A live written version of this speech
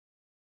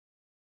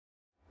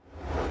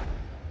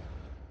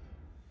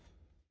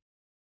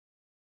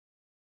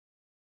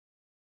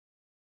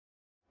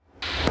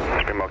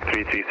Mark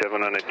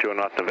 337 on a 21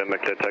 right November,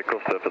 clear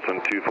takeoff, surface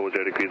wind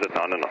 240 degrees at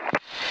 9 knots.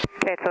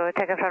 Clear for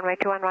takeoff runway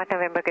 21 right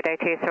November, good day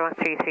to you, sir, Mark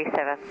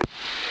 337.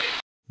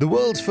 The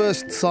world's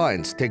first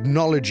science,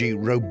 technology,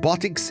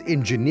 robotics,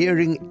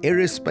 engineering,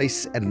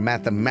 aerospace and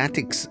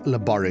mathematics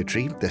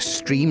laboratory, the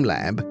STREAM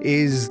Lab,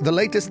 is the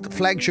latest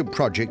flagship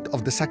project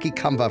of the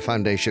Sakhikamva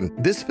Foundation.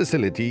 This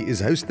facility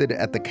is hosted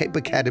at the Cape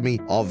Academy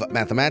of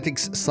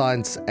Mathematics,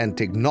 Science and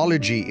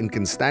Technology in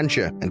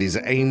Constantia and is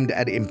aimed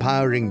at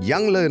empowering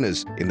young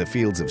learners in the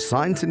fields of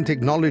science and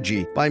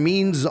technology by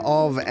means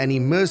of an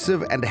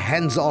immersive and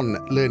hands-on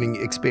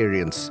learning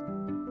experience.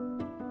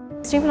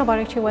 STREAM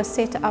Laboratory was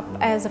set up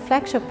as a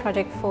flagship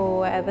project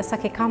for the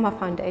Sakhikamva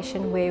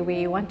Foundation, where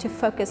we want to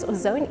focus or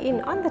zone in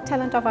on the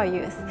talent of our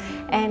youth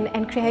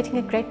and creating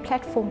a great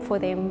platform for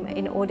them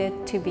in order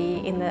to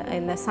be in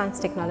the science,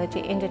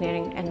 technology,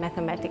 engineering and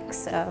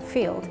mathematics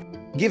field.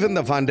 Given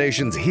the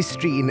Foundation's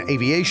history in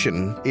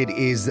aviation, it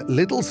is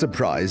little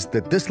surprise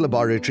that this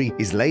laboratory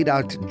is laid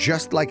out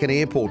just like an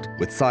airport,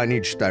 with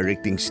signage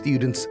directing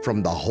students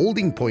from the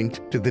holding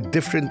point to the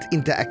different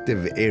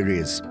interactive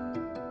areas.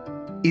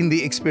 In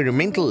the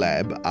experimental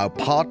lab, our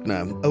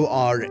partner,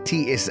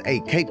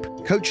 ORTSA Cape,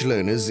 coach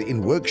learners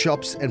in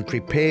workshops and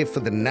prepare for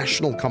the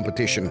national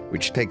competition,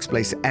 which takes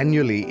place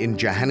annually in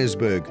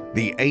Johannesburg.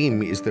 The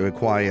aim is to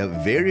acquire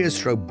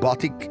various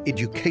robotic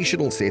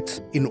educational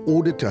sets in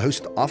order to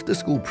host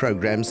after-school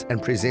programs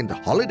and present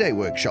holiday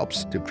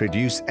workshops to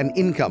produce an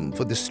income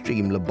for the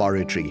STREAM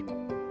Laboratory.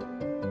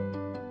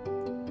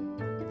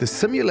 The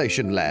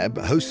Simulation Lab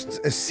hosts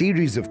a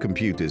series of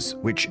computers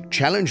which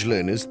challenge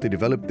learners to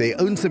develop their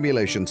own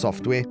simulation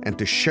software and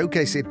to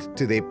showcase it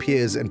to their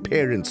peers and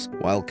parents,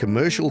 while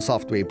commercial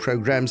software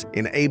programs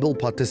enable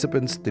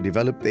participants to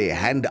develop their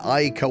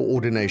hand-eye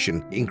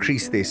coordination,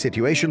 increase their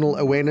situational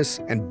awareness,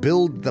 and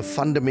build the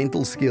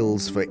fundamental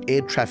skills for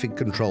air traffic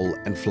control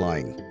and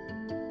flying.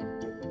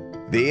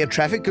 The Air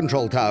Traffic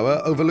Control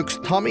Tower overlooks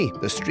Tommy,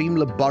 the STREAM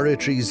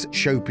Laboratory's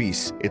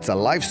showpiece. It's a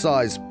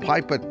life-size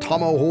Piper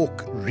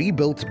Tomahawk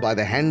rebuilt by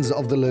the hands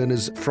of the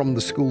learners from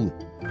the school.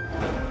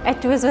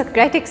 It was with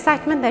great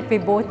excitement that we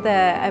bought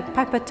the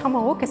Piper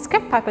Tomahawk, a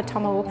scrap Piper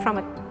Tomahawk from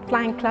a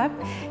flying club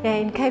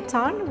in Cape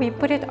Town. We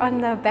put it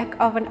on the back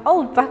of an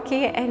old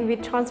bakkie and we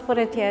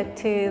transported it here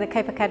to the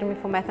Cape Academy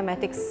for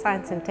Mathematics,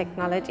 Science and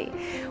Technology,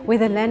 where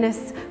the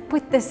learners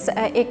put this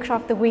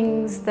aircraft, the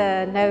wings,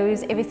 the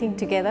nose, everything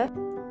together.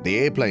 The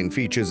airplane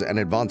features an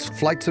advanced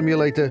flight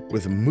simulator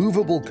with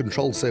movable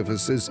control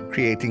surfaces,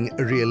 creating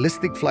a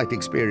realistic flight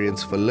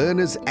experience for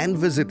learners and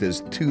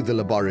visitors to the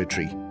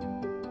laboratory.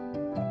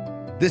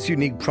 This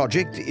unique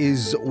project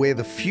is where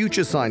the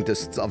future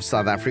scientists of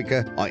South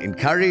Africa are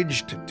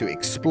encouraged to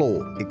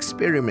explore,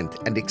 experiment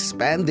and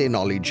expand their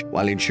knowledge,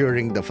 while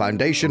ensuring the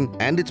Foundation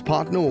and its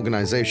partner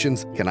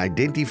organizations can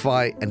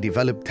identify and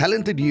develop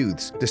talented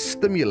youths to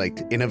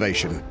stimulate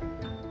innovation.